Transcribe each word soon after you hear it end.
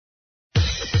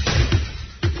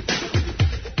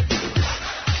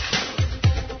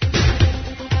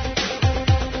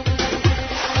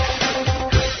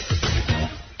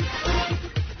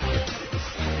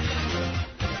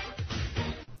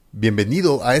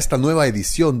Bienvenido a esta nueva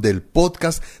edición del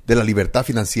podcast de la libertad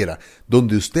financiera,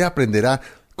 donde usted aprenderá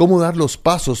cómo dar los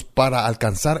pasos para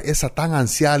alcanzar esa tan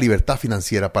ansiada libertad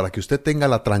financiera, para que usted tenga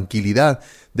la tranquilidad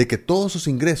de que todos sus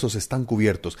ingresos están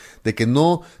cubiertos, de que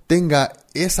no tenga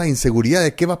esa inseguridad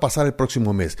de qué va a pasar el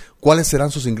próximo mes, cuáles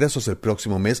serán sus ingresos el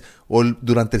próximo mes o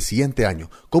durante el siguiente año,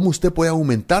 cómo usted puede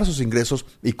aumentar sus ingresos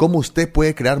y cómo usted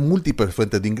puede crear múltiples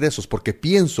fuentes de ingresos, porque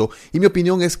pienso, y mi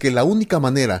opinión es que la única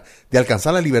manera de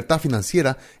alcanzar la libertad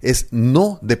financiera es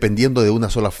no dependiendo de una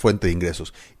sola fuente de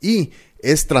ingresos, y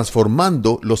es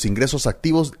transformando los ingresos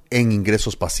activos en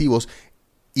ingresos pasivos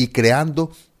y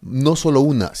creando no solo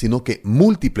una, sino que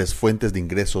múltiples fuentes de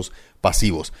ingresos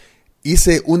pasivos.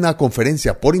 Hice una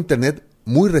conferencia por internet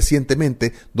muy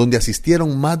recientemente donde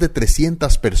asistieron más de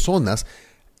 300 personas,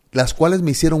 las cuales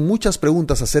me hicieron muchas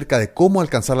preguntas acerca de cómo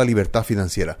alcanzar la libertad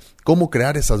financiera, cómo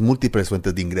crear esas múltiples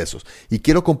fuentes de ingresos. Y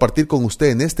quiero compartir con usted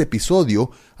en este episodio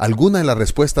algunas de las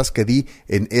respuestas que di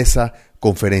en esa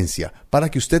conferencia, para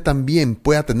que usted también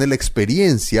pueda tener la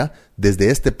experiencia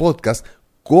desde este podcast,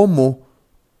 cómo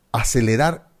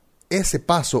acelerar ese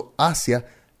paso hacia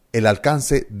el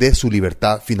alcance de su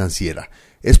libertad financiera.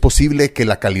 Es posible que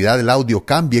la calidad del audio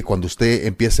cambie cuando usted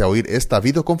empiece a oír esta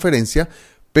videoconferencia,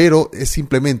 pero es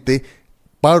simplemente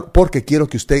porque quiero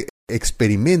que usted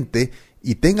experimente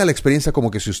y tenga la experiencia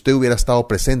como que si usted hubiera estado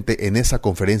presente en esa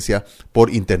conferencia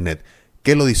por internet.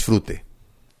 Que lo disfrute.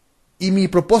 Y mi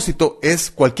propósito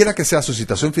es, cualquiera que sea su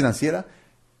situación financiera,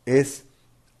 es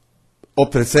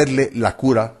ofrecerle la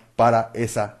cura para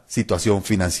esa situación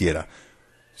financiera.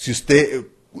 Si usted,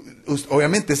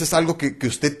 obviamente, eso es algo que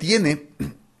usted tiene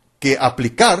que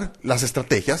aplicar las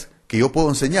estrategias que yo puedo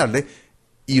enseñarle,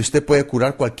 y usted puede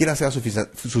curar cualquiera sea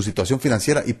su situación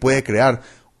financiera y puede crear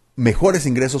mejores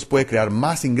ingresos, puede crear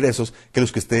más ingresos que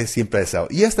los que usted siempre ha deseado.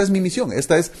 Y esta es mi misión,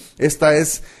 esta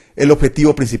es el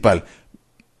objetivo principal.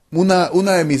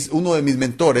 Uno de mis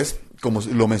mentores, como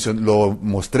lo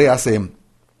mostré hace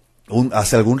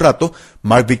algún rato,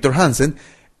 Mark Victor Hansen,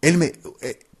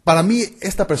 para mí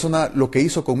esta persona lo que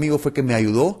hizo conmigo fue que me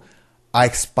ayudó a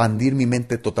expandir mi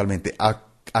mente totalmente,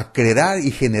 a crear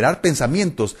y generar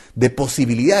pensamientos de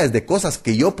posibilidades, de cosas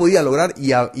que yo podía lograr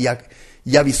y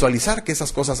a visualizar que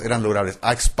esas cosas eran logrables,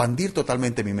 a expandir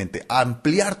totalmente mi mente, a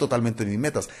ampliar totalmente mis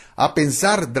metas, a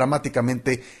pensar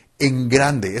dramáticamente en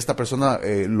grande. Esta persona,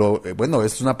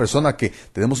 es una persona que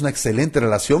tenemos una excelente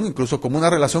relación, incluso como una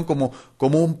relación como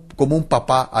un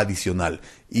papá adicional.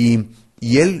 Y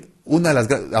él,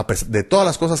 de todas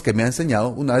las cosas que me ha enseñado,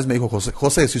 una vez me dijo: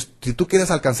 José, si tú quieres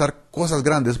alcanzar cosas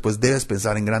grandes, pues debes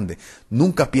pensar en grande.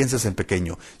 Nunca pienses en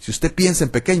pequeño. Si usted piensa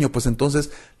en pequeño, pues entonces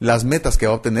las metas que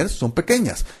va a obtener son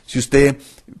pequeñas. Si usted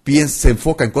se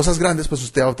enfoca en cosas grandes, pues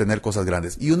usted va a obtener cosas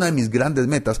grandes. Y una de mis grandes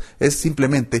metas es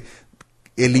simplemente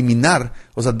eliminar,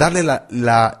 darle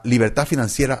la libertad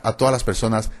financiera a todas las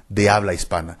personas de habla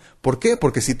hispana. ¿Por qué?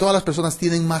 Porque si todas las personas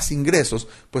tienen más ingresos,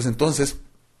 pues entonces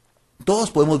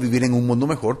todos podemos vivir en un mundo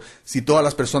mejor. Si todas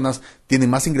las personas tienen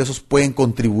más ingresos, pueden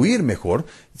contribuir mejor.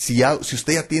 Si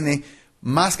usted ya tiene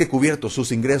más que cubiertos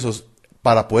sus ingresos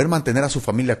para poder mantener a su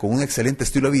familia con un excelente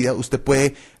estilo de vida, usted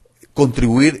puede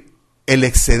contribuir el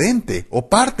excedente o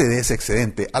parte de ese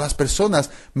excedente a las personas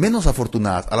menos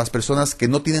afortunadas, a las personas que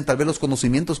no tienen tal vez los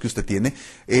conocimientos que usted tiene,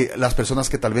 las personas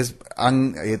que tal vez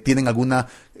tienen alguna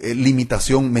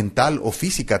limitación mental o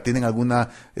física, tienen alguna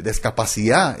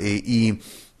discapacidad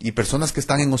y personas que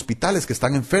están en hospitales, que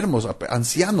están enfermos,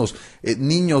 ancianos,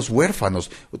 niños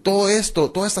huérfanos, todas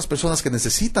estas personas que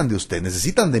necesitan de usted,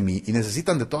 necesitan de mí y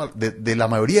necesitan de la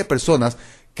mayoría de personas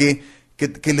que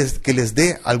les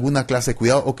dé alguna clase de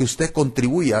cuidado, o que usted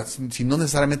contribuya, si no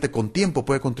necesariamente con tiempo,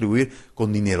 puede contribuir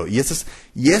con dinero. Y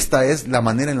esta es la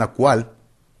manera en la cual,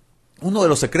 uno de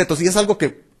los secretos, y es algo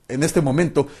que en este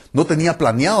momento no tenía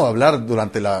planeado hablar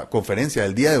durante la conferencia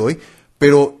del día de hoy,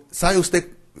 pero sabe usted,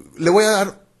 le voy a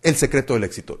dar el secreto del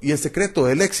éxito. Y el secreto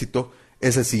del éxito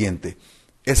es el siguiente: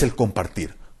 es el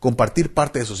compartir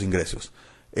parte de sus ingresos,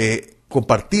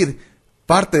 compartir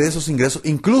parte de esos ingresos,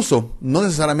 incluso no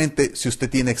necesariamente si usted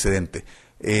tiene excedente.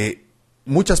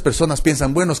 Muchas personas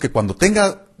piensan, bueno, es que cuando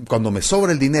me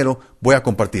sobre el dinero, voy a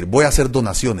compartir, voy a hacer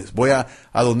donaciones, voy a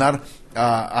donar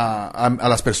a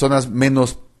las personas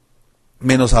menos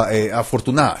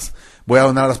afortunadas. Voy a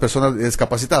donar a las personas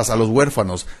discapacitadas, a los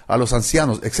huérfanos, a los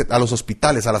ancianos, a los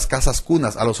hospitales, a las casas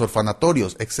cunas, a los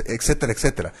orfanatorios, etcétera,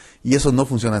 etcétera. Y eso no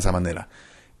funciona de esa manera.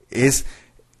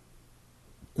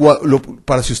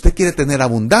 Para si usted quiere tener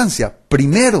abundancia,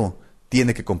 primero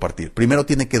tiene que compartir, primero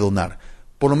tiene que donar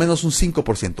por lo menos un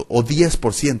 5% o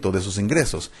 10% de sus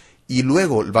ingresos, y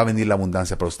luego va a venir la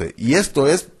abundancia para usted. Y esto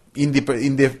es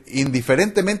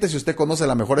Indiferentemente si usted conoce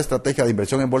la mejor estrategia de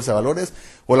inversión en bolsa de valores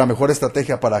o la mejor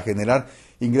estrategia para generar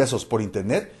ingresos por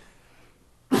internet,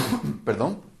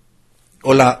 perdón,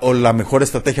 o la mejor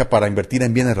estrategia para invertir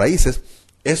en bienes raíces,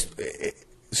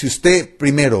 si usted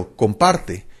primero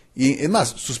comparte, y es más,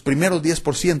 sus primeros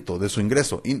 10% de su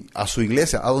ingreso a su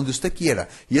iglesia, a donde usted quiera,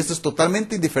 y esto es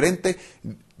totalmente indiferente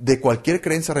de cualquier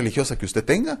creencia religiosa que usted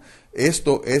tenga,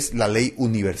 esto es la ley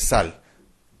universal.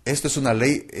 Esto es una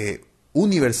ley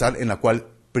universal en la cual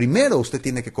primero usted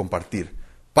tiene que compartir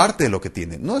parte de lo que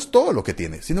tiene. No es todo lo que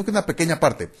tiene, sino que una pequeña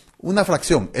parte, una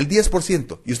fracción, el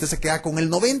 10%, y usted se queda con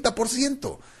el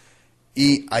 90%.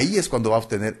 Y ahí es cuando va a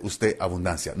obtener usted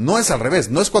abundancia. No es al revés,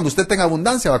 no es cuando usted tenga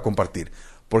abundancia va a compartir.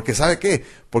 Porque ¿sabe qué?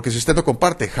 Porque si usted no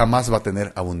comparte, jamás va a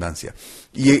tener abundancia.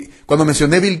 Y cuando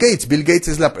mencioné Bill Gates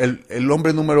es el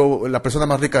hombre la persona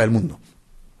más rica del mundo.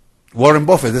 Warren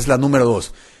Buffett es la número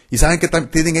 2. ¿Y saben qué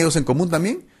tienen ellos en común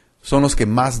también? Son los que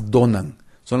más donan.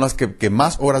 Son los que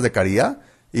más obras de caridad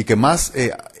y que más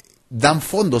dan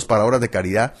fondos para obras de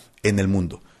caridad en el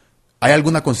mundo. ¿Hay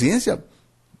alguna coincidencia?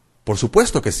 Por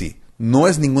supuesto que sí. No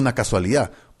es ninguna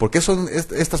casualidad. Porque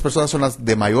estas personas son las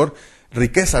de mayor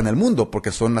riqueza en el mundo,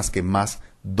 porque son las que más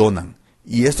donan.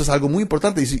 Y esto es algo muy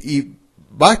importante. Y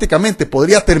prácticamente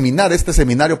podría terminar este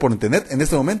seminario por internet en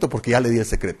este momento porque ya le di el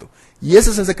secreto. Y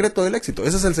ese es el secreto del éxito.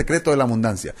 Ese es el secreto de la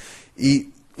abundancia. Y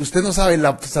usted no sabe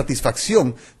la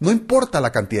satisfacción. No importa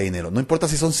la cantidad de dinero. No importa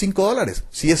si son $5,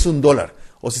 si es $1,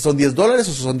 o si son $10 o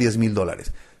si son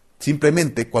 $10,000.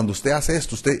 Simplemente cuando usted hace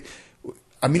esto,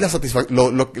 a mí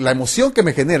la emoción que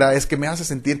me genera es que me hace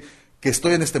sentir que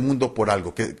estoy en este mundo por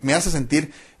algo, que me hace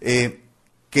sentir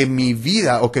que mi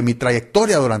vida o que mi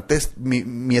trayectoria durante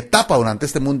mi etapa durante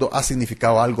este mundo ha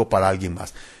significado algo para alguien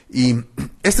más. Y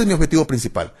este es mi objetivo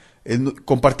principal,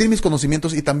 compartir mis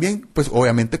conocimientos y también, pues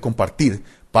obviamente, compartir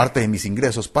parte de mis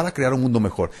ingresos para crear un mundo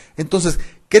mejor. Entonces,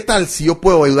 ¿qué tal si yo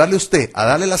puedo ayudarle a usted a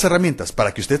darle las herramientas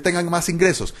para que usted tenga más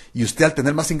ingresos y usted al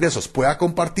tener más ingresos pueda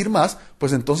compartir más?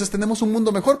 Pues entonces tenemos un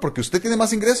mundo mejor porque usted tiene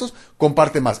más ingresos,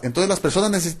 comparte más. Entonces las personas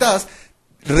necesitadas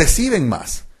reciben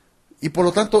más. Y por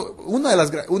lo tanto, una de las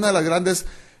grandes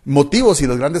motivos y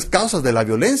las grandes causas de la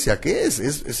violencia, ¿qué es?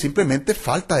 Es simplemente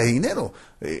falta de dinero.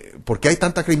 ¿Por qué hay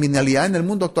tanta criminalidad en el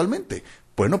mundo actualmente?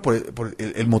 Bueno,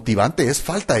 el motivante es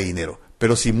falta de dinero.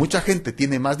 Pero si mucha gente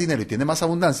tiene más dinero y tiene más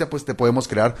abundancia, pues te podemos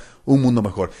crear un mundo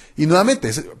mejor. Y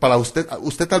nuevamente, para usted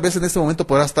tal vez en este momento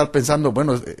podrá estar pensando,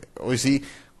 bueno, hoy sí,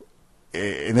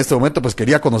 en este momento pues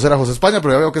quería conocer a José España,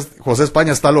 pero ya veo que José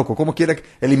España está loco. ¿Cómo quiere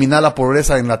eliminar la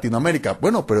pobreza en Latinoamérica?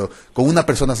 Bueno, pero con una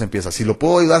persona se empieza. Si lo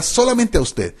puedo ayudar solamente a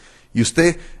usted y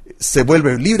usted se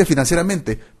vuelve libre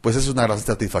financieramente, pues es una gran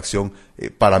satisfacción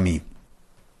para mí.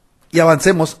 Y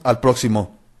avancemos al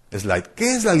próximo slide.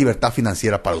 ¿Qué es la libertad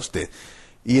financiera para usted?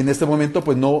 Y en este momento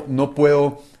pues no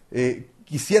puedo,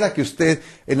 quisiera que usted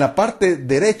en la parte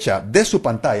derecha de su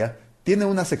pantalla tiene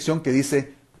una sección que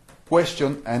dice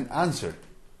Question and Answer.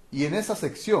 Y en esa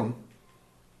sección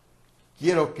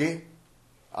quiero que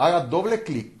haga doble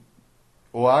clic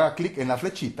o haga clic en la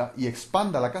flechita y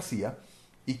expanda la casilla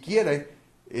y quiere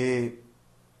en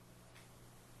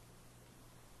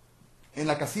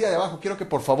la casilla de abajo quiero que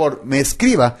por favor me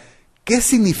escriba ¿qué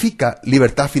significa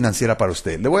libertad financiera para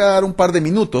usted? Le voy a dar un par de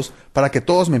minutos para que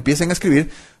todos me empiecen a escribir.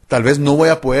 Tal vez no voy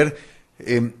a poder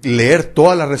leer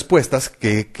todas las respuestas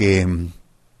que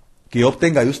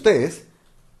obtenga de ustedes,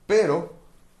 pero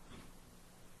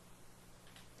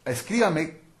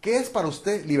escríbame qué es para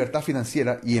usted libertad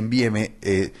financiera y envíeme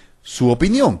su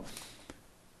opinión.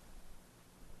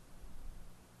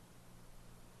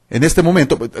 En este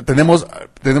momento tenemos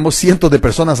cientos de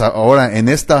personas ahora en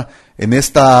esta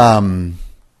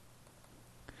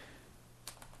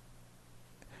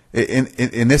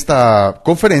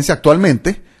conferencia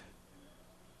actualmente.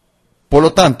 Por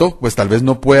lo tanto, pues tal vez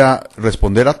no pueda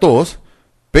responder a todos,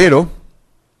 pero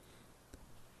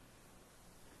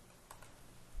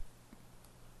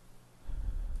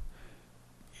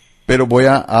voy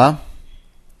a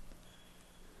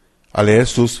leer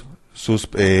sus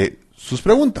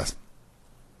preguntas.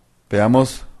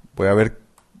 Veamos, voy a ver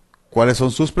cuáles son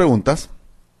sus preguntas.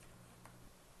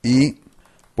 Y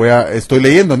estoy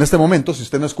leyendo en este momento. Si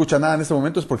usted no escucha nada en este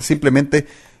momento es porque simplemente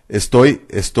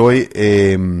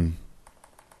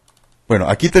bueno,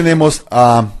 aquí tenemos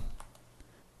a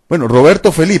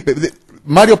Roberto Felipe.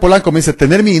 Mario Polanco me dice,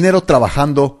 tener mi dinero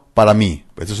trabajando para mí.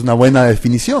 Pues es una buena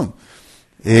definición.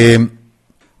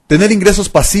 Tener ingresos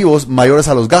pasivos mayores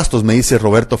a los gastos, me dice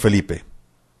Roberto Felipe.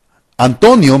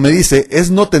 Antonio me dice,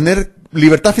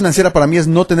 libertad financiera para mí es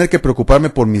no tener que preocuparme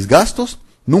por mis gastos,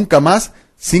 nunca más,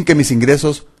 sin que mis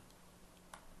ingresos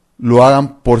lo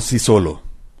hagan por sí solo.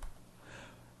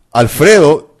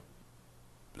 Alfredo,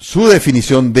 su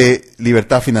definición de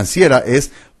libertad financiera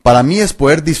es: para mí es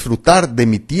poder disfrutar de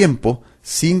mi tiempo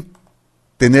sin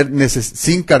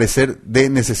carecer de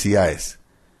necesidades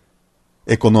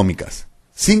económicas.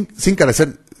 Sin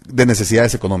carecer de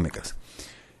necesidades económicas.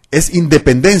 Es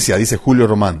independencia, dice Julio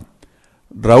Román.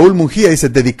 Raúl Mungía dice: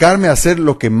 dedicarme a hacer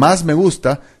lo que más me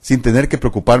gusta sin tener que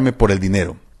preocuparme por el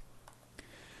dinero.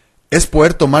 Es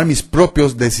poder tomar mis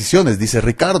propias decisiones, dice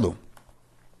Ricardo.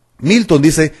 Milton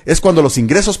dice: es cuando los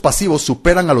ingresos pasivos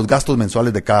superan a los gastos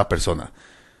mensuales de cada persona.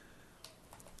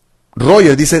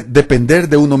 Roger dice: depender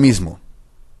de uno mismo.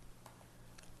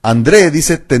 André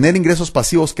dice: tener ingresos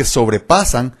pasivos que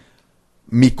sobrepasan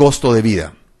mi costo de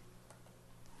vida.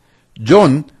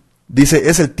 John dice: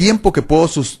 es el tiempo que puedo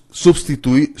subsistir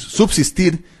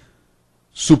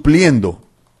supliendo.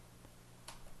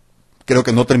 Creo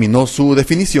que no terminó su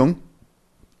definición.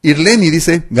 Irleni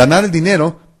dice: ganar el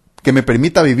dinero que me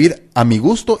permita vivir a mi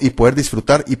gusto y poder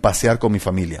disfrutar y pasear con mi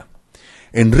familia.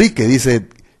 Enrique dice: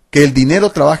 que el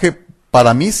dinero trabaje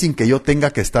para mí sin que yo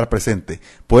tenga que estar presente.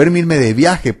 Poder irme de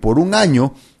viaje por un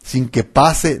año sin que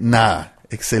pase nada.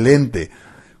 Excelente.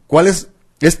 ¿Cuál es?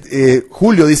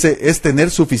 Julio dice: es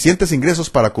tener suficientes ingresos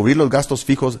para cubrir los gastos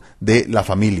fijos de la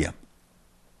familia.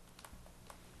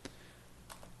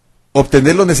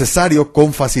 Obtener lo necesario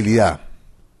con facilidad.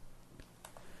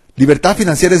 Libertad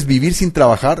financiera es vivir sin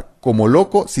trabajar como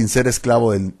loco, sin ser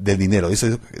esclavo del dinero,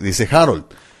 dice Harold.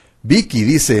 Vicky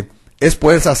dice: es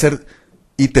poder hacer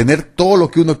y tener todo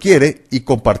lo que uno quiere y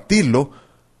compartirlo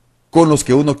con los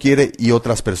que uno quiere y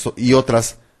otras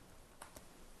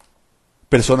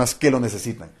personas que lo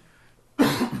necesitan.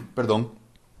 Perdón.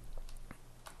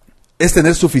 Es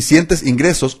tener suficientes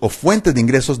ingresos o fuentes de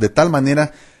ingresos de tal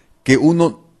manera que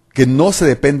no se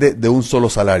depende de un solo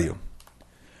salario.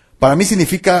 Para mí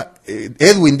significa,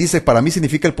 Edwin dice: para mí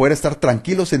significa el poder estar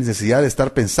tranquilo sin necesidad de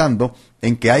estar pensando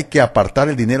en que hay que apartar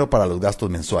el dinero para los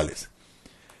gastos mensuales.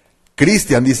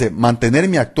 Cristian dice: mantener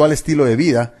mi actual estilo de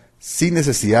vida sin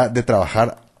necesidad de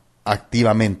trabajar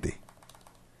activamente.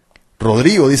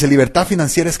 Rodrigo dice: libertad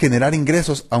financiera es generar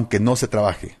ingresos aunque no se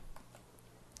trabaje.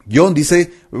 John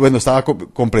dice, estaba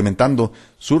complementando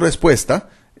su respuesta,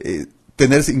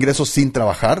 tener ingresos sin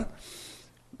trabajar.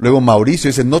 Luego Mauricio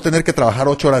dice: no tener que trabajar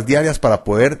 8 horas diarias para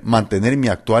poder mantener mi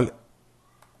actual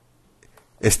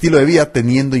estilo de vida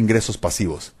teniendo ingresos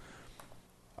pasivos.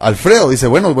 Alfredo dice: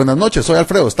 buenas noches, soy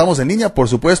Alfredo, ¿estamos en línea? Por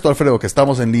supuesto, Alfredo, que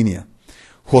estamos en línea.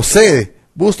 José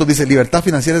Bustos dice: libertad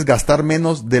financiera es gastar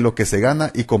menos de lo que se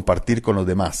gana y compartir con los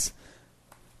demás.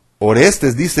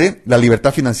 Orestes dice: la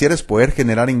libertad financiera es poder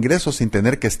generar ingresos sin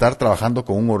tener que estar trabajando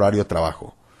con un horario de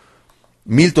trabajo.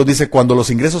 Milton dice: cuando los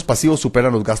ingresos pasivos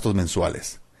superan los gastos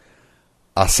mensuales.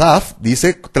 Asaf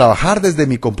dice: trabajar desde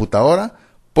mi computadora,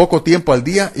 poco tiempo al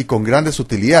día y con grandes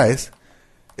utilidades.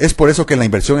 Es por eso que la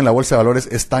inversión en la bolsa de valores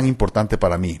es tan importante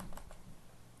para mí.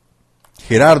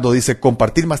 Gerardo dice: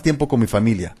 compartir más tiempo con mi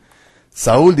familia.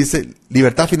 Saúl dice: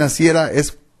 libertad financiera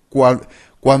es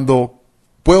cuando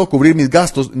puedo cubrir mis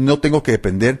gastos, no tengo que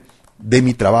depender de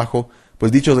mi trabajo,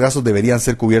 pues dichos gastos deberían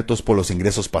ser cubiertos por los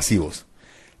ingresos pasivos.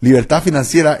 Libertad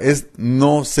financiera es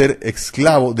no ser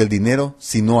esclavo del dinero,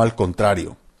 sino al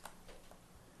contrario.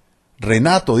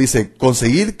 Renato dice: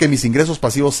 conseguir que mis ingresos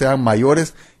pasivos sean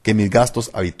mayores que mis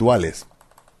gastos habituales.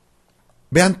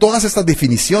 Vean todas estas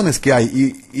definiciones que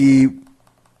hay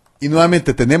y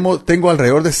nuevamente tengo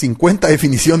alrededor de 50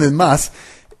 definiciones más,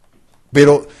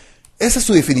 pero esa es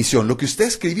su definición. Lo que usted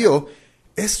escribió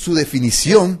es su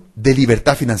definición de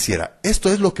libertad financiera.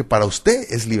 Esto es lo que para usted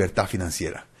es libertad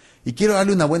financiera. Y quiero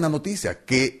darle una buena noticia,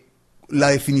 que la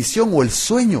definición o el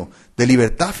sueño de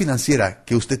libertad financiera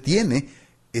que usted tiene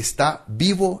está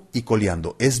vivo y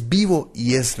coleando, es vivo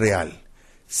y es real.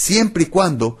 Siempre y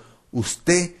cuando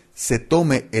usted se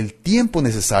tome el tiempo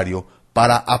necesario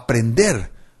para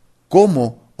aprender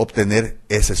cómo obtener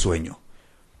ese sueño.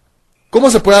 ¿Cómo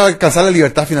se puede alcanzar la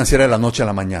libertad financiera de la noche a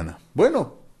la mañana?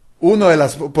 Bueno, una de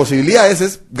las posibilidades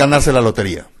es ganarse la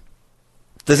lotería.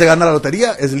 Usted se gana la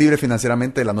lotería, es libre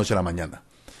financieramente de la noche a la mañana.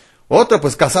 Otra,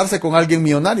 pues casarse con alguien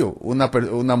millonario,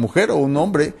 una mujer o un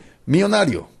hombre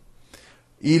millonario.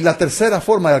 Y la tercera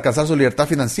forma de alcanzar su libertad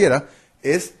financiera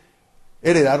es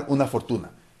heredar una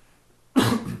fortuna.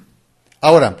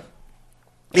 Ahora,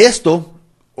 esto,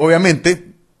 obviamente,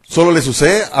 solo le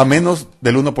sucede a menos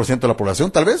del 1% de la población,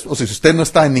 tal vez. O si usted no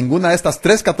está en ninguna de estas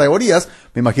 3 categorías,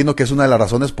 me imagino que es una de las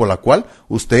razones por la cual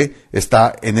usted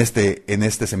está en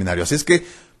este seminario. Así es que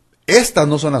estas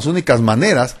no son las únicas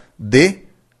maneras de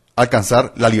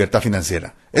alcanzar la libertad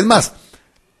financiera. Es más,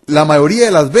 la mayoría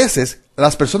de las veces,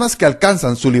 las personas que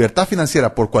alcanzan su libertad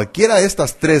financiera por cualquiera de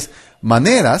estas 3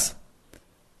 maneras,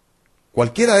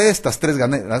 cualquiera de estas tres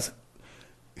maneras,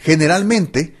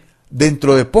 generalmente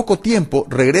dentro de poco tiempo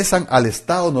regresan al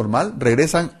estado normal,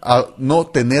 regresan a no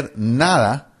tener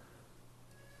nada.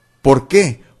 ¿Por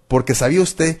qué? Porque sabía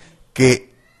usted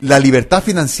que la libertad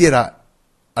financiera,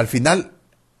 al final,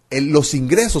 los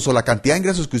ingresos o la cantidad de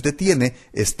ingresos que usted tiene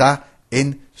está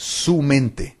en su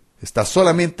mente, está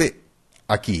solamente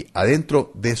aquí,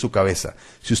 adentro de su cabeza.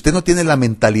 Si usted no tiene la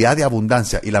mentalidad de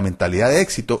abundancia y la mentalidad de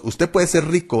éxito, usted puede ser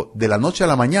rico de la noche a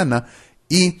la mañana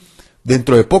y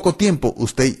dentro de poco tiempo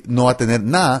usted no va a tener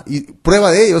nada. Y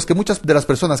prueba de ello es que muchas de las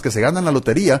personas que se ganan la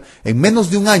lotería en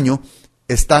menos de un año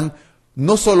están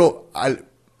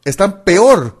están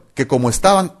peor que como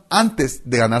estaban antes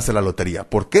de ganarse la lotería.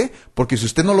 ¿Por qué? Porque si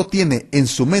usted no lo tiene en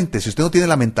su mente, si usted no tiene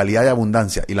la mentalidad de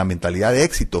abundancia y la mentalidad de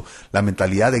éxito, la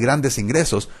mentalidad de grandes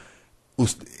ingresos,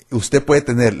 usted puede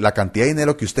tener la cantidad de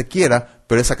dinero que usted quiera,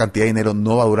 pero esa cantidad de dinero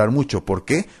no va a durar mucho. ¿Por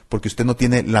qué? Porque usted no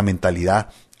tiene la mentalidad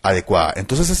adecuada.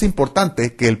 Entonces es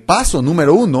importante que el paso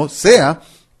número 1 sea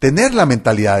tener la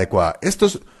mentalidad adecuada. Esto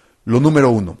es lo número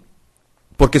 1.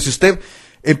 Porque si usted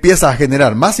empieza a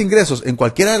generar más ingresos en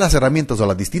cualquiera de las herramientas o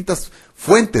las distintas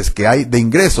fuentes que hay de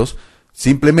ingresos,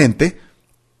 simplemente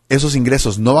esos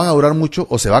ingresos no van a durar mucho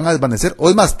o se van a desvanecer,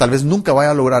 o es más, tal vez nunca vaya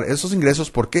a lograr esos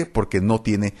ingresos. ¿Por qué? Porque no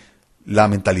tiene la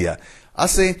mentalidad.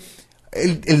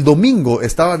 El domingo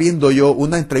estaba viendo yo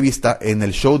una entrevista en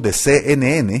el show de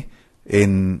CNN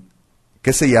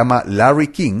que se llama Larry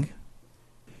King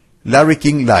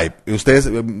Live. Ustedes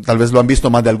tal vez lo han visto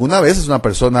más de alguna vez. Es una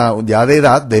persona ya de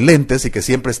edad, de lentes, y que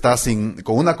siempre está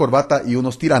con una corbata y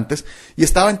unos tirantes, y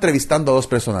estaba entrevistando a dos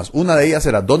personas. Una de ellas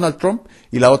era Donald Trump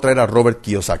y la otra era Robert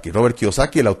Kiyosaki. Robert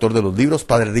Kiyosaki, el autor de los libros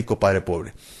Padre Rico, Padre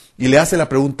Pobre. Y le hace la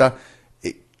pregunta,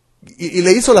 y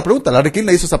le hizo la pregunta, Larry King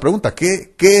le hizo esa pregunta: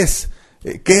 ¿qué es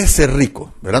ser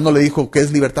rico? ¿Verdad? No le dijo qué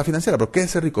es libertad financiera, pero ¿qué es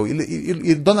ser rico?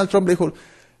 Y Donald Trump le dijo: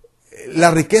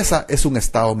 la riqueza es un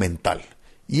estado mental.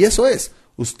 Y eso es,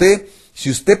 si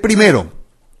usted primero,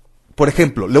 por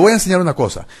ejemplo, le voy a enseñar una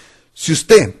cosa: si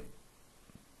usted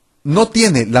no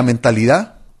tiene la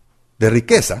mentalidad de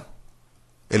riqueza,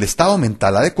 el estado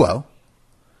mental adecuado,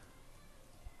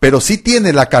 pero sí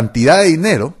tiene la cantidad de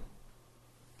dinero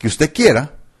que usted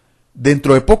quiera,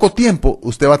 dentro de poco tiempo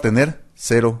usted va a tener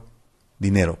cero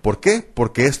dinero. ¿Por qué?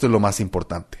 Porque esto es lo más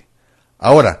importante.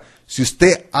 Ahora, si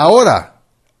usted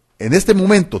en este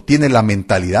momento, tiene la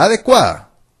mentalidad adecuada,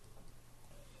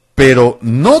 pero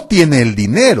no tiene el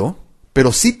dinero,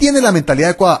 pero sí tiene la mentalidad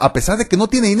adecuada, a pesar de que no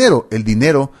tiene dinero, el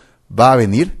dinero va a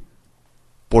venir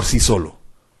por sí solo.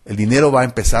 El dinero va a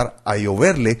empezar a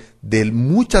lloverle de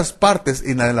muchas partes,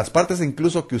 en las partes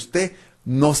incluso que usted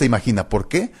no se imagina. ¿Por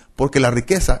qué? Porque la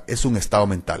riqueza es un estado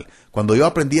mental. Cuando yo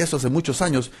aprendí eso hace muchos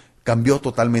años, cambió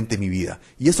totalmente mi vida.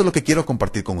 Y eso es lo que quiero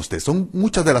compartir con ustedes. Son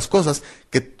muchas de las cosas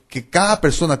que cada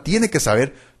persona tiene que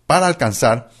saber para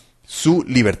alcanzar su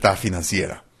libertad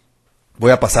financiera. Voy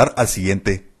a pasar al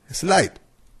siguiente slide.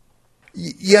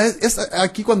 Y es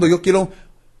aquí cuando yo quiero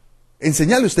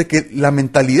enseñarle a usted que la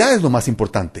mentalidad es lo más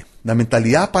importante. La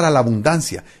mentalidad para la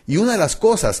abundancia. Y una de las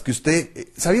cosas que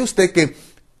 ¿sabía usted que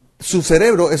su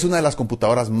cerebro es una de las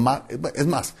computadoras más, es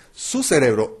más, su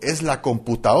cerebro es la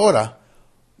computadora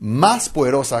más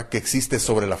poderosa que existe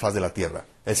sobre la faz de la Tierra,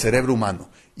 el cerebro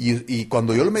humano? Y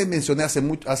cuando yo me mencioné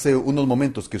hace unos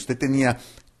momentos que usted tenía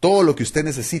todo lo que usted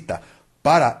necesita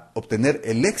para obtener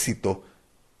el éxito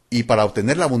y para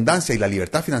obtener la abundancia y la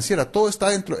libertad financiera, todo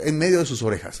está en medio de sus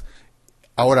orejas.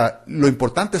 Ahora, lo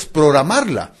importante es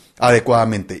programarla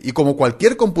adecuadamente. Y como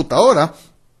cualquier computadora,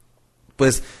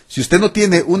 pues si usted no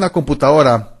tiene una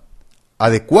computadora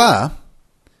adecuada,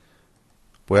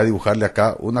 voy a dibujarle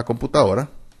acá una computadora.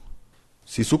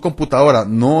 Si su computadora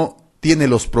no tiene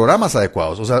los programas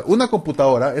adecuados, o sea, una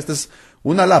computadora, esta es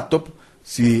una laptop,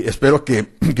 espero que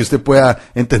usted pueda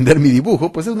entender mi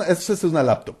dibujo, pues esta es una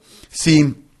laptop.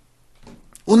 Si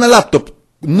una laptop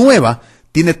nueva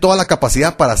tiene toda la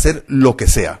capacidad para hacer lo que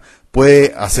sea,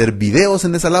 puede hacer videos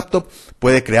en esa laptop,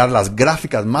 puede crear las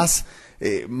gráficas más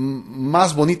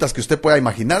bonitas que usted pueda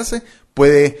imaginarse,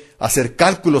 puede hacer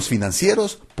cálculos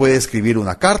financieros, puede escribir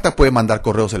una carta, puede mandar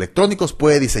correos electrónicos,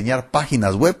 puede diseñar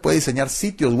páginas web, puede diseñar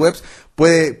sitios web,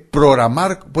 puede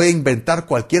programar, puede inventar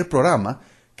cualquier programa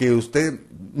que usted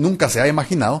nunca se haya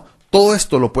imaginado. Todo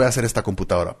esto lo puede hacer esta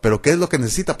computadora. Pero ¿qué es lo que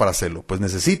necesita para hacerlo? Pues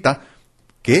necesita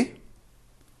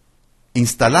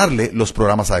instalarle los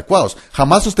programas adecuados.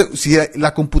 Jamás si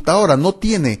la computadora no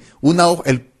tiene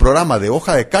el programa de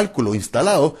hoja de cálculo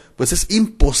instalado, pues es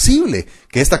imposible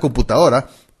que esta computadora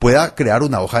pueda crear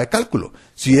una hoja de cálculo.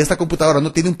 Si esta computadora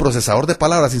no tiene un procesador de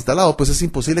palabras instalado, pues es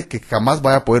imposible que jamás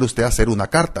vaya a poder usted hacer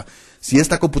una carta. Si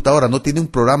esta computadora no tiene un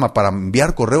programa para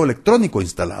enviar correo electrónico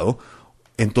instalado,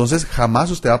 entonces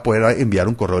jamás usted va a poder enviar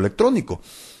un correo electrónico.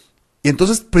 Y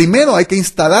entonces primero hay que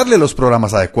instalarle los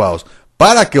programas adecuados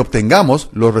para que obtengamos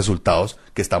los resultados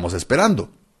que estamos esperando.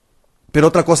 Pero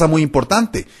otra cosa muy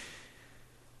importante,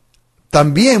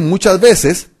 también muchas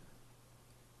veces,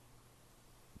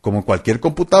 como cualquier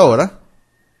computadora,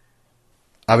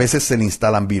 a veces se le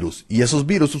instalan virus. Y esos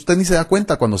virus usted ni se da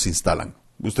cuenta cuando se instalan.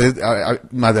 Usted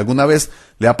más de alguna vez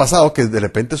le ha pasado que de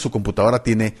repente su computadora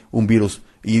tiene un virus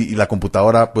y la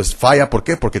computadora pues falla. ¿Por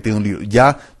qué? Porque tiene un virus.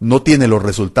 Ya no tiene los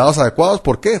resultados adecuados.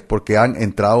 ¿Por qué? Porque han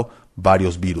entrado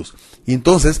varios virus. Y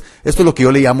entonces, esto es lo que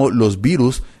yo le llamo los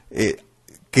virus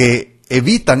que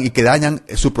evitan y que dañan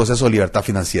su proceso de libertad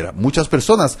financiera. Muchas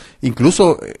personas,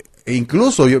 incluso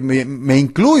yo me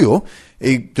incluyo,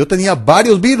 yo tenía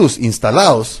varios virus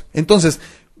instalados. Entonces,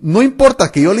 no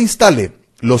importa que yo le instale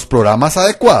los programas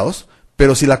adecuados,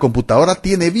 pero si la computadora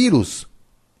tiene virus,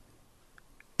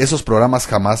 esos programas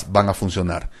jamás van a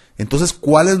funcionar. Entonces,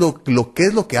 ¿cuál es qué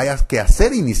es lo que hay que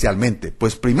hacer inicialmente?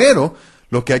 Pues primero,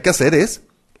 lo que hay que hacer es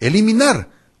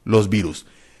eliminar los virus.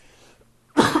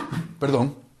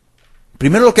 Perdón.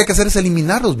 Primero lo que hay que hacer es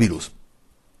eliminar los virus.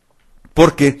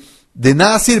 Porque de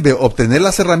nada sirve obtener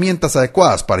las herramientas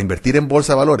adecuadas para invertir en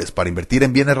bolsa de valores, para invertir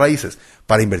en bienes raíces,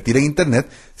 para invertir en internet,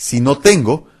 si no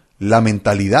tengo la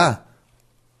mentalidad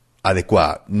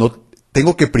adecuada. No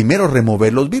tengo que primero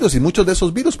remover los virus, y muchos de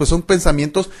esos virus pues son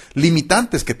pensamientos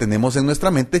limitantes que tenemos en nuestra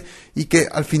mente y que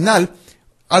al final,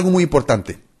 algo muy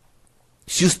importante,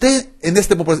 si usted en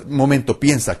este momento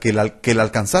piensa que el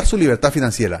alcanzar su libertad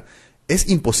financiera es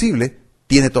imposible,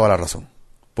 tiene toda la razón.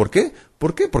 ¿Por qué?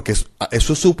 Porque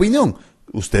eso es su opinión.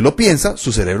 Usted lo piensa,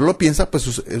 su cerebro lo piensa,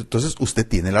 pues entonces usted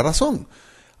tiene la razón.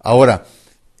 Ahora,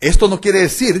 esto no quiere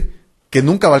decir que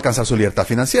nunca va a alcanzar su libertad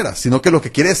financiera, sino que lo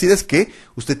que quiere decir es que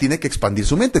usted tiene que expandir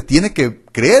su mente, tiene que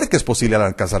creer que es posible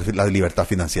alcanzar la libertad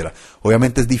financiera.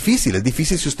 Obviamente es difícil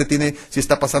si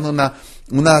está pasando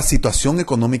una situación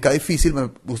económica difícil.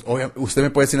 Usted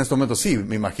me puede decir en este momento, sí,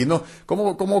 me imagino,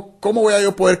 ¿cómo voy a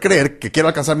yo poder creer que quiero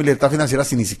alcanzar mi libertad financiera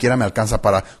si ni siquiera me alcanza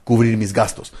para cubrir mis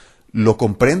gastos? Lo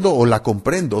comprendo o la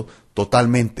comprendo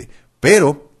totalmente,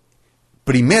 pero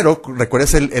primero,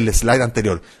 recuérdese el slide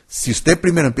anterior, si usted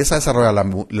primero empieza a desarrollar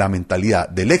la mentalidad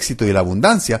del éxito y de la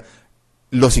abundancia,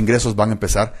 los ingresos van a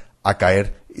empezar a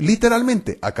caer,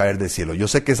 literalmente, a caer del cielo. Yo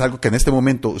sé que es algo que en este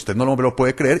momento usted no lo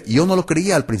puede creer, y yo no lo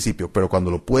creía al principio, pero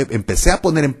cuando empecé a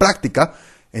poner en práctica,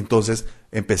 entonces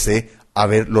empecé a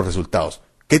ver los resultados.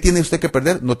 ¿Qué tiene usted que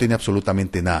perder? No tiene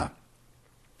absolutamente nada.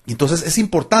 Entonces es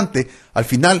importante, al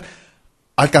final,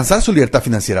 alcanzar su libertad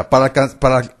financiera. Para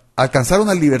alcanzar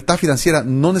una libertad financiera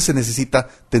no se necesita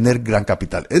tener gran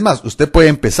capital. Es más, usted puede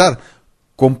empezar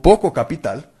con poco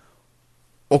capital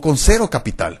o con cero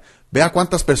capital. Vea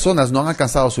cuántas personas no han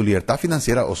alcanzado su libertad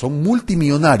financiera o son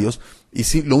multimillonarios y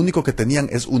sí, lo único que tenían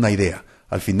es una idea.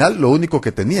 Al final, lo único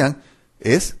que tenían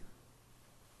es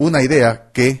una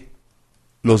idea que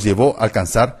los llevó a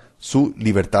alcanzar su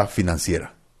libertad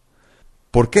financiera.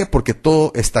 ¿Por qué? Porque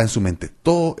todo está en su mente,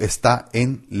 todo está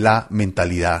en la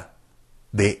mentalidad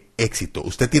de éxito.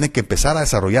 Usted tiene que empezar a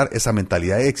desarrollar esa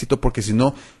mentalidad de éxito, porque si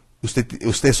no, usted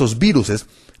esos viruses,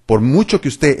 por mucho que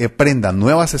usted aprenda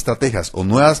nuevas estrategias o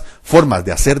nuevas formas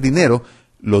de hacer dinero,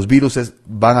 los viruses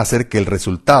van a hacer que el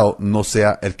resultado no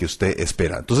sea el que usted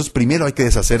espera. Entonces, primero hay que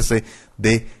deshacerse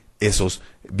de esos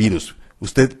virus.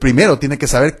 Usted primero tiene que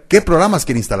saber qué programas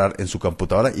quiere instalar en su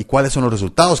computadora y cuáles son los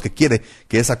resultados que quiere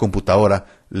que esa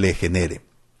computadora le genere.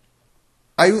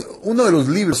 Hay uno de los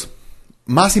libros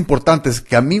más importantes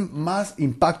que a mí más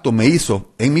impacto me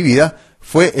hizo en mi vida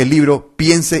fue el libro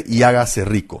Piense y hágase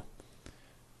rico.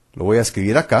 Lo voy a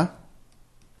escribir acá,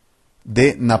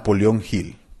 de Napoleón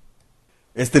Hill.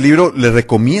 Este libro le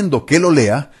recomiendo que lo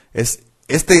lea.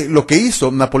 Lo que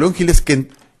hizo Napoleón Hill es que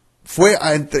fue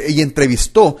y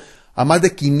entrevistó a más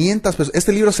de 500 personas.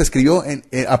 Este libro se escribió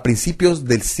a principios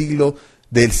del siglo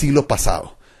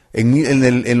pasado.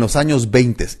 En los años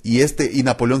 20, y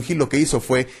Napoleón Hill lo que hizo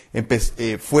fue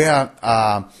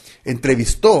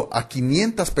entrevistó a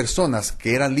 500 personas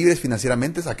que eran libres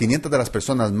financieramente, a 500 de las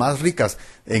personas más ricas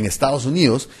en Estados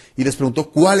Unidos, y les preguntó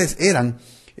cuáles eran,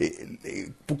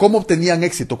 cómo obtenían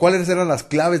éxito, cuáles eran las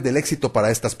claves del éxito para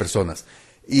estas personas.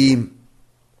 Y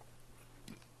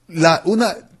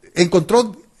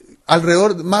encontró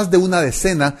alrededor más de una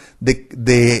decena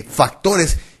de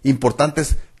factores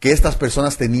importantes que estas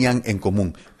personas tenían en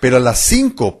común. Pero las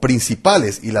 5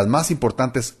 principales y las más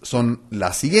importantes son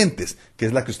las siguientes, que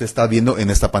es la que usted está viendo en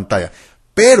esta pantalla.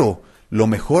 Pero lo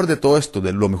mejor de todo esto,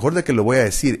 lo mejor de que lo voy a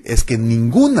decir, es que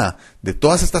ninguna de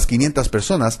todas estas 500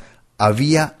 personas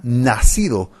había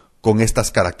nacido con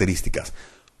estas características.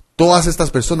 Todas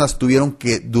estas personas tuvieron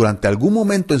que, durante algún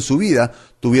momento en su vida,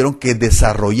 tuvieron que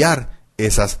desarrollar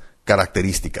esas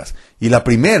características. Y la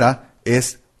primera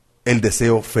es el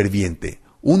deseo ferviente.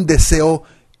 Un deseo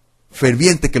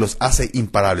ferviente que los hace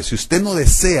imparables. Si usted no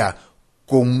desea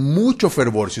con mucho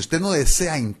fervor, si usted no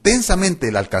desea intensamente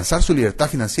el alcanzar su libertad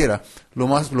financiera, lo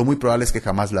muy probable es que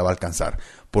jamás la va a alcanzar.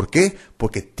 ¿Por qué?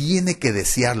 Porque tiene que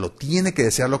desearlo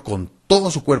con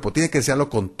todo su cuerpo, tiene que desearlo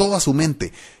con toda su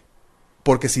mente,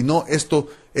 porque si no, esto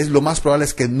es lo más probable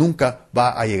es que nunca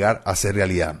va a llegar a ser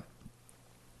realidad.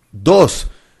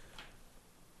 2,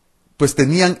 pues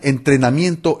tenían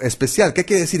entrenamiento especial. ¿Qué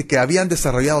quiere decir? Que habían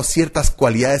desarrollado ciertas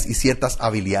cualidades y ciertas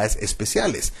habilidades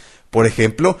especiales. Por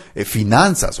ejemplo,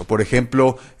 finanzas, o por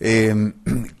ejemplo,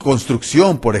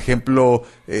 construcción, por ejemplo,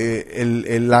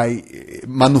 la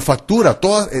manufactura,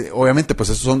 todas, obviamente,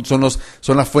 pues esos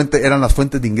eran las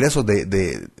fuentes de ingresos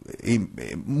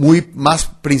muy más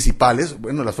principales,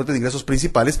 las fuentes de ingresos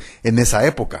principales en esa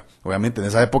época. Obviamente, en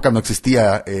esa época no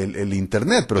existía el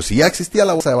Internet, pero sí ya existía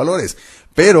la bolsa de valores.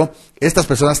 Pero estas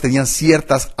personas tenían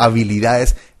ciertas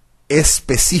habilidades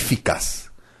específicas.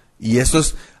 Y eso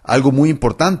es algo muy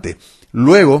importante.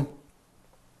 Luego,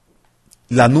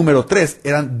 la número 3,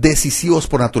 eran decisivos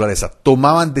por naturaleza.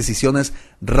 Tomaban decisiones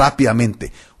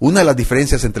rápidamente. Una de las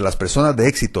diferencias entre las personas de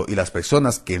éxito y las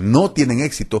personas que no tienen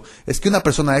éxito es que una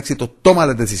persona de éxito toma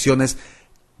las decisiones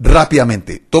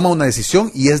rápidamente. Toma una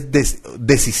decisión y es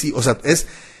decisivo. O sea,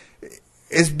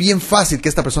 es bien fácil que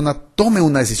esta persona tome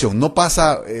una decisión. No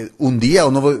pasa un día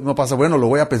o no pasa, bueno, lo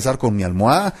voy a pensar con mi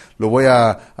almohada, lo voy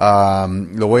a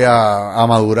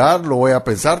madurar, lo voy a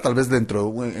pensar tal vez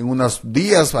en unos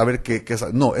días a ver qué.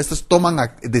 No, estos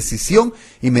toman decisión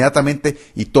inmediatamente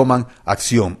y toman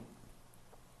acción.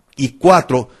 Y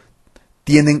 4,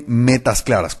 tienen metas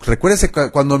claras. Recuérdese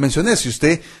cuando mencioné, si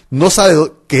usted no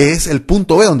sabe qué es el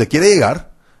punto B donde quiere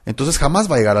llegar, entonces jamás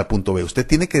va a llegar al punto B. Usted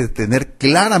tiene que tener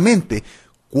claramente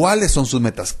cuáles son sus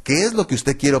metas, qué es lo que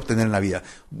usted quiere obtener en la vida.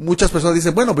 Muchas personas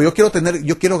dicen, bueno, pero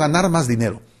yo quiero ganar más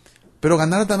dinero. Pero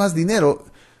ganar más dinero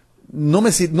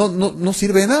no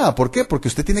sirve de nada. ¿Por qué? Porque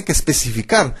usted tiene que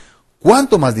especificar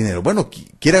cuánto más dinero. Bueno,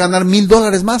 quiere ganar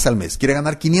 $1,000 más al mes, quiere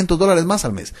ganar $500 más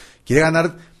al mes, quiere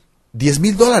ganar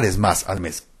 $10,000 más al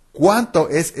mes. ¿Cuánto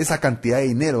es esa cantidad de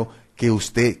dinero que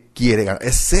usted quiere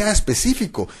ganar? Sea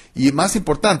específico. Y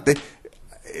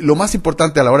lo más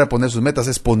importante a la hora de poner sus metas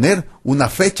es poner una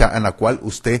fecha en la cual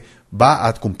usted va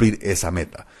a cumplir esa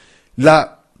meta.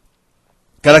 La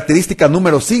característica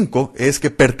número 5 es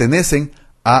que pertenecen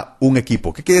a un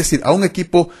equipo. ¿Qué quiere decir? A un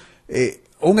equipo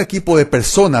de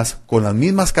personas con las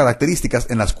mismas características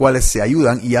en las cuales se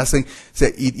ayudan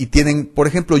y tienen, por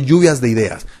ejemplo, lluvias de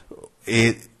ideas.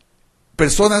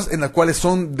 Personas en las cuales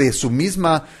son de su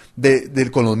misma,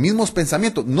 con los mismos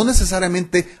pensamientos, no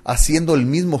necesariamente haciendo el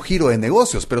mismo giro de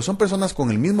negocios, pero son personas con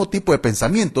el mismo tipo de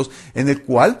pensamientos en el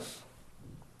cual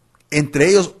entre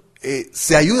ellos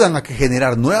se ayudan a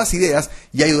generar nuevas ideas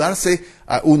y ayudarse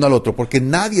a uno al otro, porque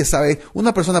nadie sabe.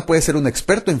 Una persona puede ser un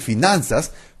experto en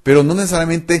finanzas, pero no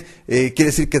necesariamente quiere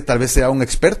decir que tal vez sea un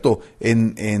experto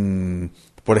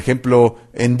por ejemplo,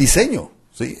 en diseño,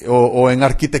 ¿sí? o en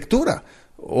arquitectura.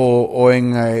 O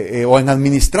en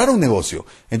administrar un negocio.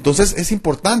 Entonces es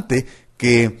importante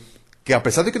que a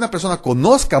pesar de que una persona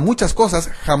conozca muchas cosas,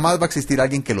 jamás va a existir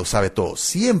alguien que lo sabe todo.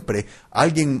 Siempre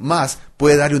alguien más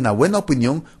puede darle una buena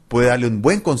opinión, puede darle un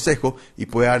buen consejo y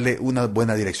puede darle una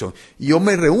buena dirección. Y yo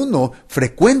me reúno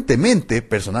frecuentemente,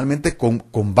 personalmente,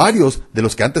 con varios de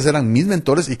los que antes eran mis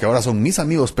mentores y que ahora son mis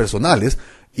amigos personales,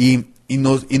 y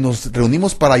nos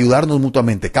reunimos para ayudarnos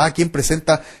mutuamente. Cada quien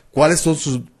presenta cuáles son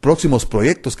sus próximos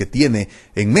proyectos que tiene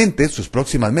en mente, sus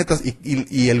próximas metas,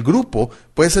 y el grupo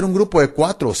puede ser un grupo de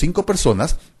 4 o 5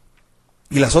 personas,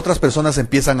 y las otras personas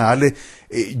empiezan a darle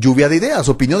lluvia de ideas,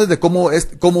 opiniones de cómo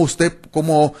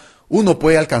uno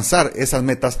puede alcanzar esas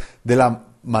metas de la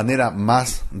manera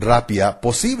más rápida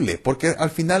posible, porque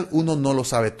al final uno no lo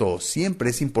sabe todo.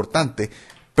 Siempre es importante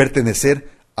pertenecer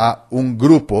a un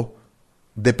grupo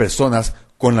de personas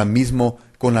con la mismo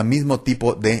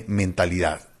tipo de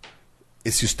mentalidad.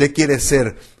 Si usted quiere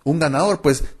ser un ganador,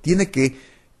 pues tiene que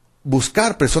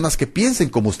buscar personas que piensen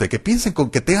como usted, que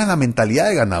tengan la mentalidad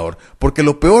de ganador, porque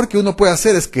lo peor que uno puede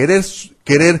hacer es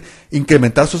querer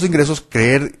incrementar sus ingresos,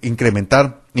 querer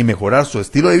incrementar y mejorar su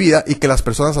estilo de vida, y que las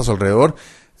personas a su alrededor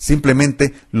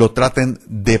simplemente lo traten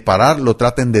de parar, lo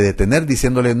traten de detener,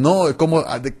 diciéndole, no, ¿cómo,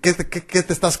 qué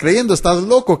te estás creyendo? ¿Estás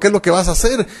loco? ¿Qué es lo que vas a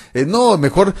hacer? No,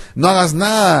 mejor no hagas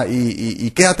nada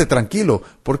y quédate tranquilo.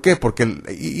 ¿Por qué? Porque,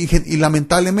 y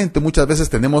lamentablemente muchas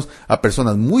veces tenemos a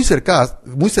personas muy cercanas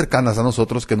a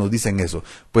nosotros que nos dicen eso.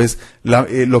 Pues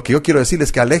lo que yo quiero decirles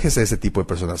es que aléjese de ese tipo de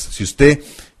personas. Si usted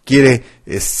quiere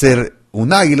ser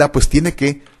un águila, pues tiene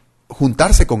que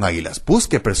juntarse con águilas,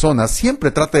 busque personas,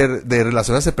 siempre trate de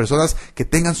relacionarse personas que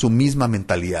tengan su misma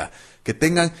mentalidad, que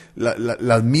tengan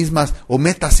las mismas o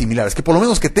metas similares, que por lo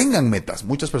menos que tengan metas.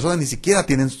 Muchas personas ni siquiera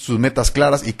tienen sus metas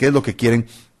claras y qué es lo que quieren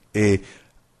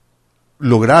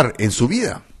lograr en su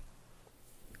vida.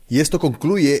 Y esto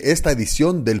concluye esta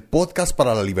edición del podcast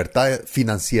para la libertad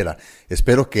financiera.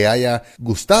 Espero que haya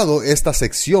gustado esta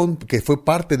sección que fue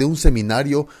parte de un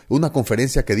seminario, una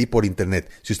conferencia que di por internet.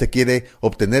 Si usted quiere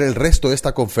obtener el resto de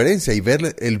esta conferencia y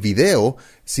ver el video,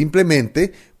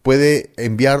 simplemente puede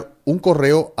enviar un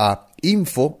correo a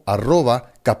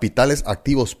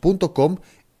info@capitalesactivos.com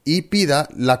y pida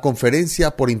la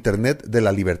conferencia por internet de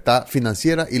la libertad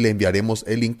financiera y le enviaremos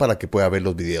el link para que pueda ver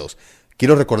los videos.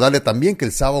 Quiero recordarle también que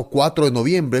el sábado 4 de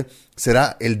noviembre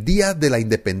será el Día de la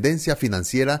Independencia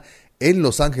Financiera en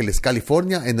Los Ángeles,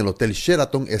 California. En el Hotel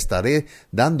Sheraton estaré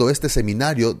dando este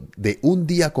seminario de un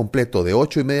día completo, de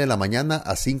 8:30 de la mañana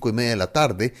a 5:30 de la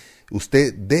tarde.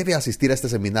 Usted debe asistir a este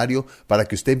seminario para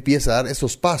que usted empiece a dar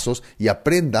esos pasos y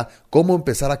aprenda cómo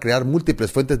empezar a crear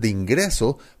múltiples fuentes de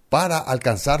ingreso para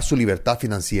alcanzar su libertad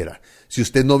financiera. Si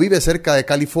usted no vive cerca de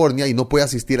California y no puede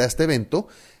asistir a este evento,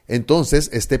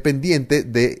 entonces esté pendiente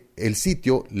del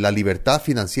sitio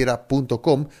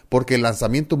lalibertadfinanciera.com, porque el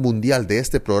lanzamiento mundial de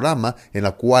este programa, en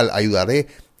la cual ayudaré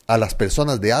a las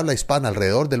personas de habla hispana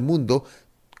alrededor del mundo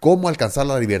cómo alcanzar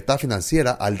la libertad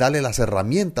financiera al darle las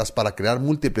herramientas para crear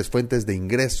múltiples fuentes de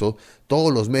ingreso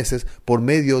todos los meses por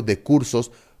medio de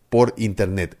cursos por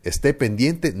internet. Esté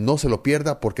pendiente, no se lo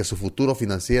pierda, porque su futuro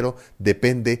financiero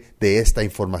depende de esta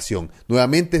información.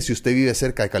 Nuevamente, si usted vive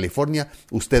cerca de California,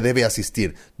 usted debe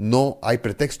asistir. No hay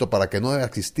pretexto para que no deba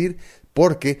asistir,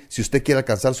 porque si usted quiere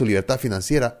alcanzar su libertad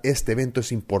financiera, este evento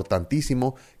es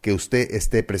importantísimo que usted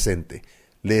esté presente.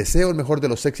 Le deseo el mejor de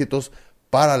los éxitos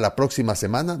para la próxima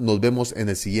semana. Nos vemos en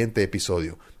el siguiente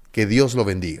episodio. Que Dios lo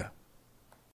bendiga.